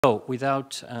So,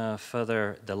 without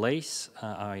further delays,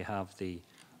 I have the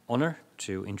honor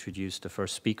to introduce the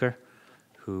first speaker,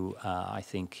 who I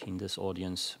think in this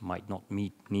audience might not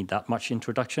need that much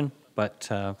introduction, but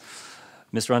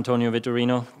Mr. António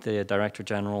Vitorino, the Director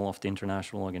General of the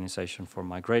International Organization for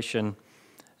Migration,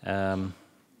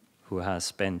 who has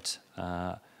spent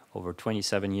over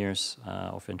 27 years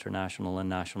of international and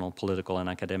national political and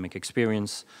academic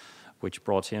experience, which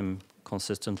brought him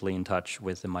consistently in touch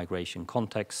with the migration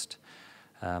context.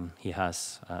 He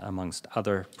has, amongst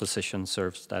other positions,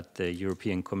 served as the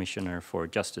European Commissioner for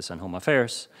Justice and Home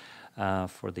Affairs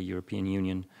for the European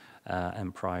Union,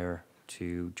 and prior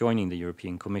to joining the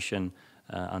European Commission,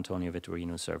 António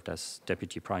Vitorino served as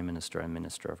Deputy Prime Minister and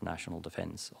Minister of National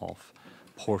Defense of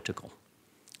Portugal.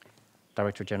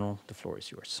 Director General, the floor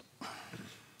is yours.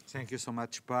 Thank you so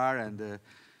much, Par, and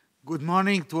good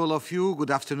morning to all of you,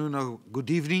 good afternoon or good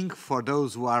evening for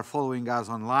those who are following us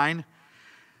online.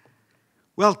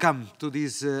 Welcome to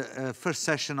this first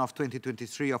session of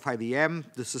 2023 of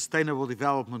IDM. The Sustainable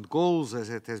Development Goals, as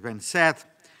it has been said,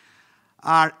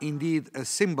 are indeed a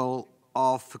symbol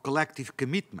of collective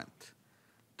commitment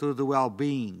to the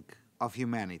well-being of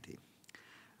humanity,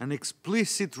 an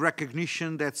explicit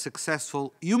recognition that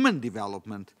successful human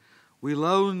development will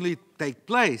only take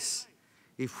place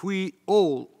if we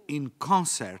all in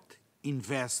concert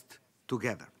invest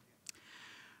together.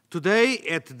 Today,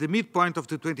 at the midpoint of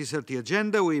the 2030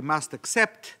 agenda, we must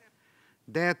accept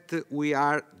that we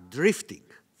are drifting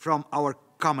from our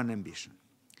common ambition.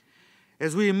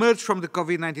 As we emerge from the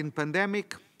COVID-19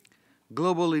 pandemic,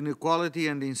 global inequality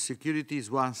and insecurity is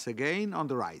once again on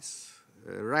the rise.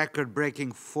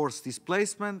 Record-breaking forced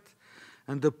displacement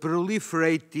and the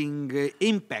proliferating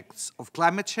impacts of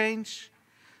climate change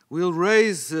will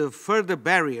raise further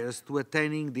barriers to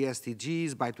attaining the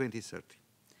SDGs by 2030.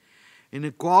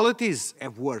 Inequalities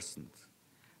have worsened,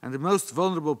 and the most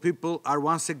vulnerable people are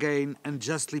once again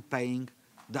unjustly paying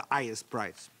the highest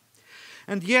price.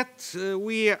 And yet,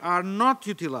 we are not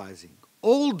utilizing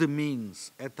all the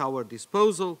means at our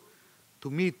disposal to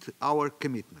meet our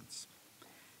commitments.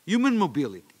 Human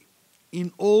mobility,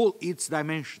 in all its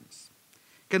dimensions,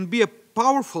 can be a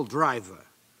powerful driver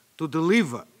to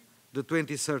deliver the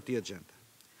 2030 agenda.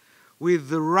 With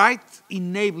the right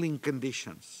enabling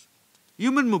conditions,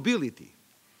 human mobility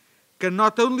can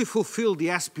not only fulfill the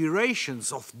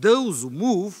aspirations of those who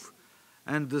move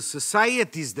and the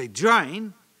societies they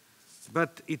join,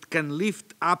 but it can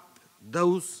lift up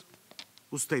those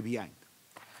who stay behind.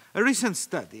 A recent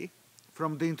study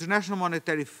from the International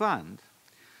Monetary Fund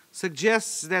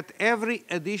suggests that every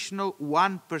additional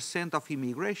 1% of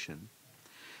immigration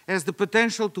has the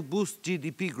potential to boost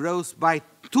GDP growth by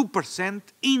 2%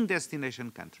 in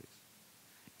destination countries,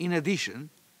 in addition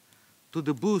to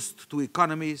the boost to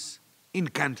economies in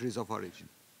countries of origin.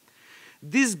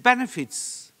 These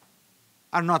benefits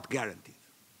are not guaranteed.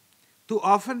 Too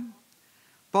often,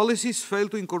 policies fail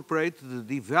to incorporate the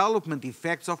development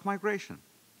effects of migration.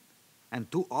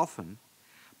 And too often,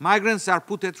 migrants are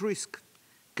put at risk.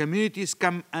 Communities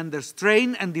come under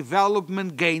strain and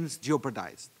development gains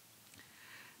jeopardized.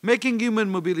 Making human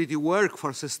mobility work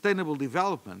for sustainable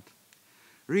development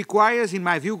requires, in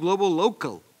my view, global,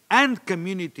 local, and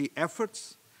community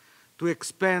efforts to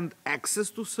expand access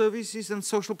to services and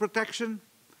social protection,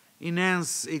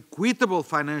 enhance equitable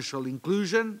financial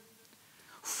inclusion,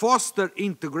 foster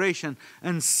integration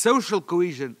and social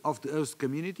cohesion of the host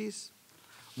communities,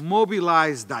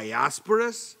 mobilize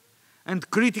diasporas, and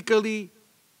critically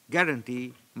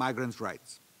guarantee migrants'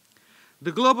 rights.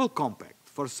 The Global Compact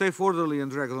for Safe, Orderly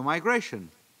and Regular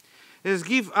Migration has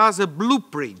given us a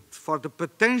blueprint for the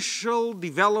potential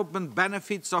development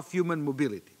benefits of human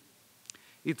mobility.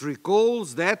 It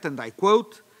recalls that, and I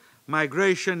quote,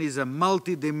 "Migration is a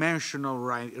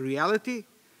multidimensional reality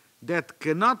that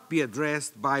cannot be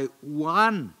addressed by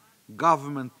one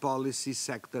government policy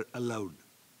sector alone."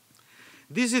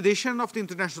 This edition of the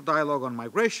International Dialogue on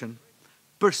Migration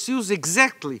pursues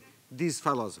exactly this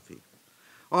philosophy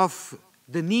of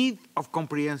the need of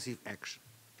comprehensive action.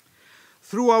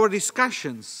 Through our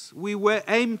discussions, we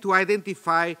aim to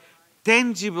identify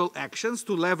tangible actions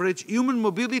to leverage human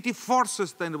mobility for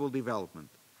sustainable development,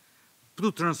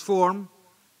 to transform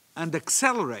and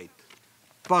accelerate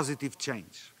positive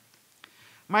change.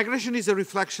 Migration is a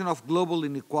reflection of global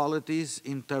inequalities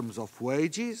in terms of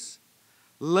wages,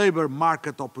 labor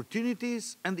market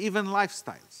opportunities, and even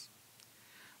lifestyles.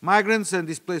 Migrants and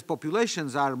displaced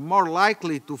populations are more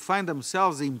likely to find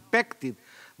themselves impacted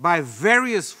by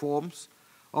various forms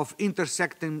of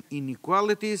intersecting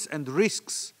inequalities and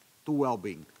risks to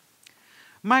well-being.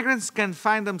 Migrants can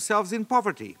find themselves in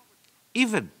poverty,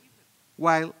 even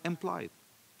while employed.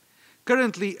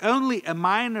 Currently, only a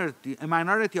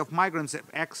minority of migrants have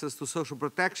access to social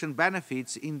protection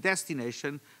benefits in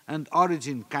destination and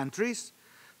origin countries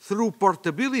through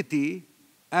portability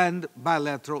and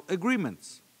bilateral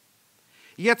agreements.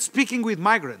 Yet speaking with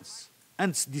migrants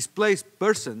and displaced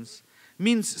persons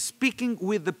means speaking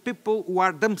with the people who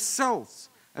are themselves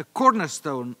a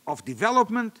cornerstone of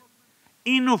development,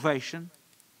 innovation,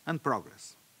 and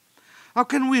progress. How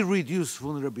can we reduce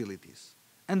vulnerabilities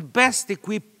and best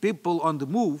equip people on the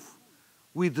move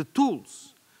with the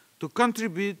tools to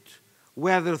contribute,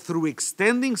 whether through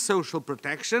extending social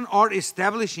protection or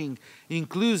establishing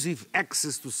inclusive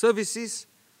access to services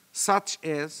such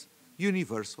as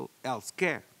universal health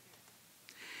care?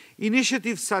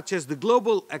 Initiatives such as the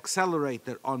Global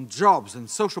Accelerator on Jobs and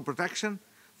Social Protection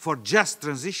for Just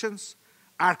Transitions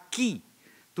are key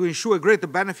to ensure greater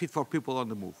benefit for people on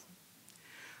the move.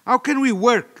 How can we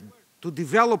work to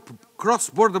develop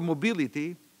cross-border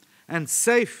mobility and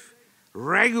safe,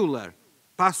 regular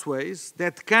pathways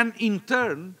that can, in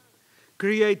turn,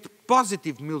 create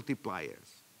positive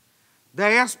multipliers?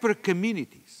 Diaspora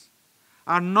communities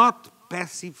are not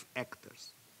passive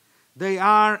actors. They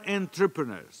are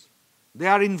entrepreneurs, they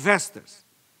are investors,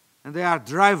 and they are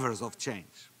drivers of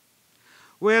change.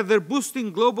 Whether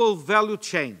boosting global value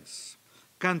chains,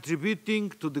 contributing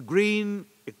to the green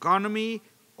economy,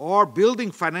 or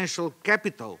building financial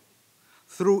capital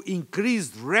through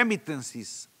increased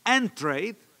remittances and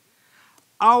trade,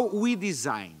 how we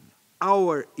design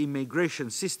our immigration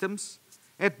systems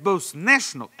at both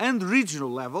national and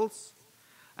regional levels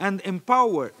and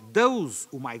empower those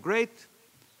who migrate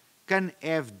can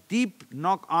have deep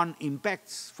knock-on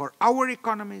impacts for our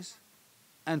economies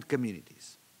and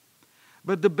communities.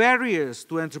 But the barriers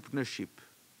to entrepreneurship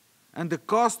and the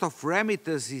cost of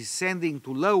remittances sending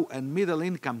to low and middle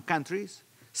income countries,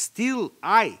 still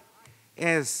high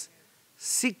as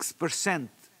 6%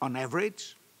 on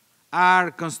average,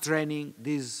 are constraining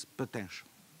this potential.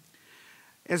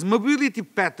 As mobility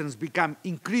patterns become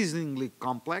increasingly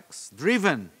complex,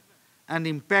 driven and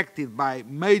impacted by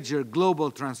major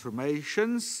global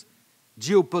transformations,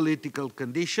 geopolitical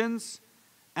conditions,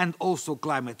 and also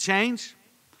climate change,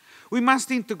 we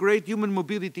must integrate human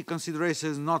mobility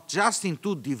considerations not just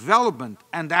into development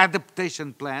and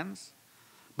adaptation plans,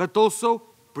 but also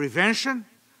prevention,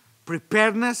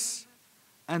 preparedness,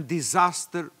 and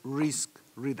disaster risk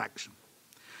reduction.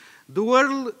 The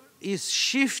world is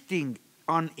shifting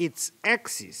on its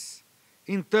axis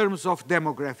in terms of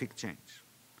demographic change,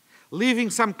 leaving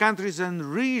some countries and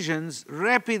regions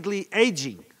rapidly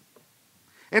aging.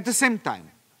 At the same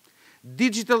time,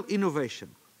 digital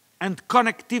innovation and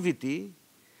connectivity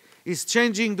is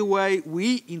changing the way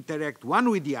we interact one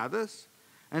with the others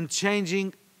and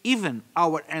changing even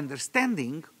our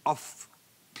understanding of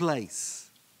place,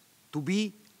 to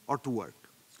be or to work.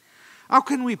 How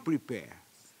can we prepare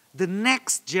the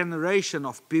next generation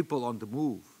of people on the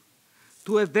move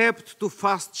to adapt to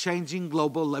fast-changing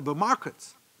global labor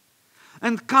markets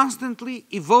and constantly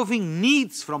evolving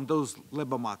needs from those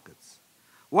labor markets,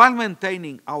 while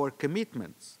maintaining our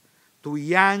commitments to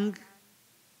young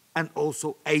and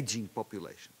also aging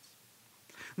populations?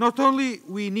 Not only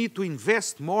we need to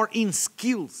invest more in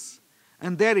skills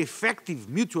and their effective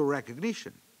mutual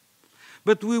recognition,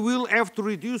 but we will have to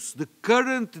reduce the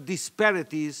current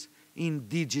disparities in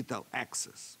digital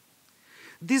access.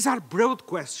 These are broad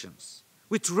questions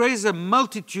which raise a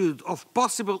multitude of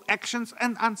possible actions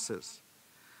and answers,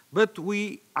 but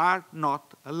we are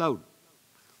not alone.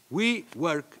 We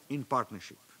work in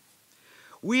partnership.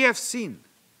 We have seen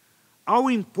how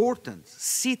important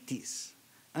cities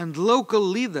and local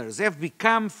leaders have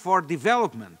become for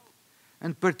development,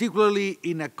 and particularly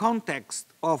in a context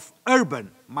of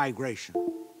urban migration.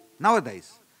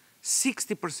 Nowadays,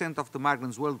 60% of the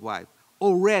migrants worldwide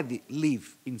already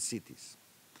live in cities.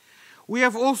 We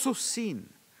have also seen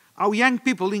how young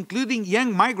people, including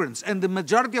young migrants, and the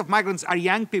majority of migrants are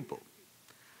young people,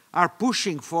 are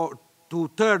pushing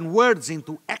to turn words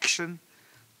into action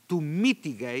to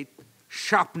mitigate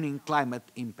sharpening climate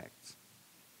impacts.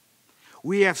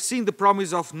 We have seen the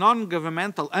promise of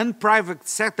non-governmental and private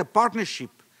sector partnership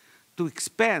to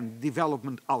expand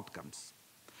development outcomes.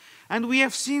 And we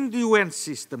have seen the UN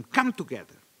system come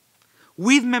together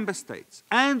with member states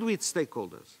and with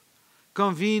stakeholders,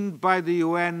 convened by the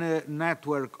UN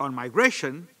Network on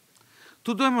Migration,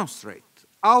 to demonstrate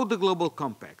how the Global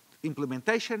Compact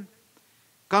implementation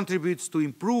contributes to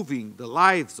improving the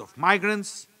lives of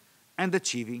migrants and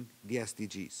achieving the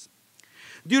SDGs.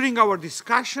 During our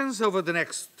discussions over the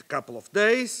next couple of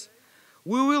days,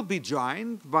 we will be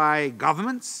joined by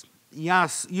governments,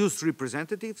 youth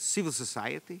representatives, civil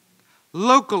society,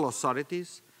 local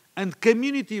authorities, and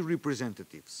community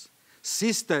representatives,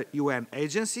 sister UN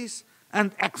agencies,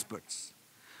 and experts.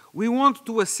 We want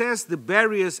to assess the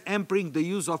barriers hampering the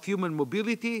use of human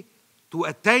mobility to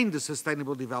attain the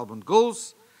Sustainable Development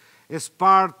Goals as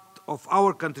part of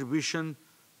our contribution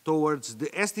towards the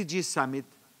SDG Summit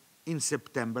in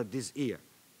September this year.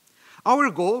 Our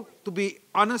goal, to be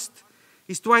honest,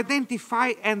 is to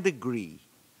identify and agree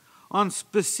on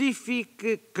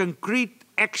specific concrete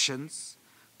actions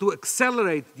to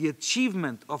accelerate the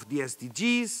achievement of the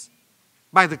SDGs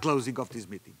by the closing of this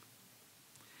meeting.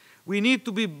 We need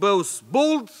to be both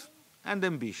bold and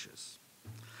ambitious.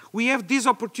 We have this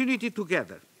opportunity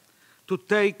together to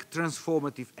take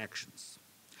transformative actions.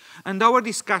 And our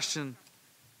discussion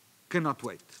cannot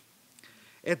wait.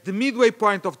 At the midway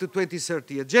point of the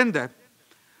 2030 agenda,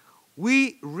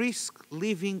 we risk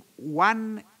leaving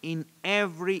 1 in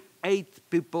every 8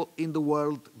 people in the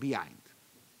world behind.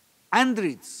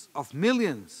 Hundreds of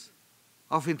millions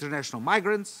of international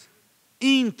migrants,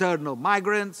 internal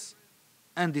migrants,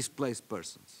 and displaced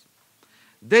persons.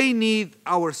 They need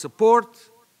our support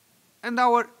and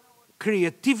our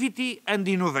creativity and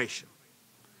innovation,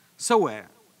 so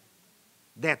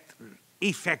that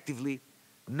effectively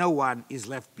no one is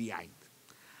left behind.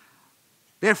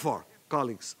 Therefore,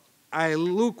 colleagues, I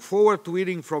look forward to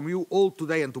hearing from you all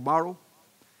today and tomorrow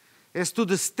as to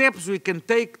the steps we can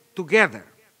take together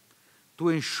to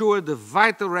ensure the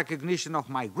vital recognition of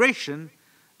migration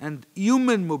and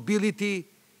human mobility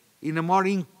in a more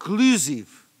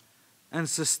inclusive and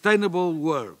sustainable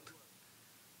world,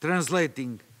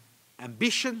 translating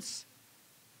ambitions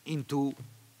into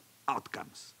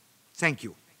outcomes. Thank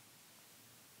you.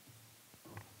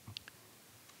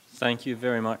 Thank you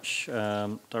very much,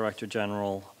 Director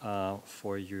General,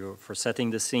 for setting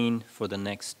the scene for the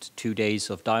next 2 days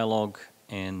of dialogue,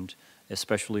 and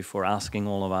especially for asking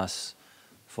all of us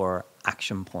for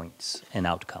action points and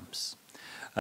outcomes.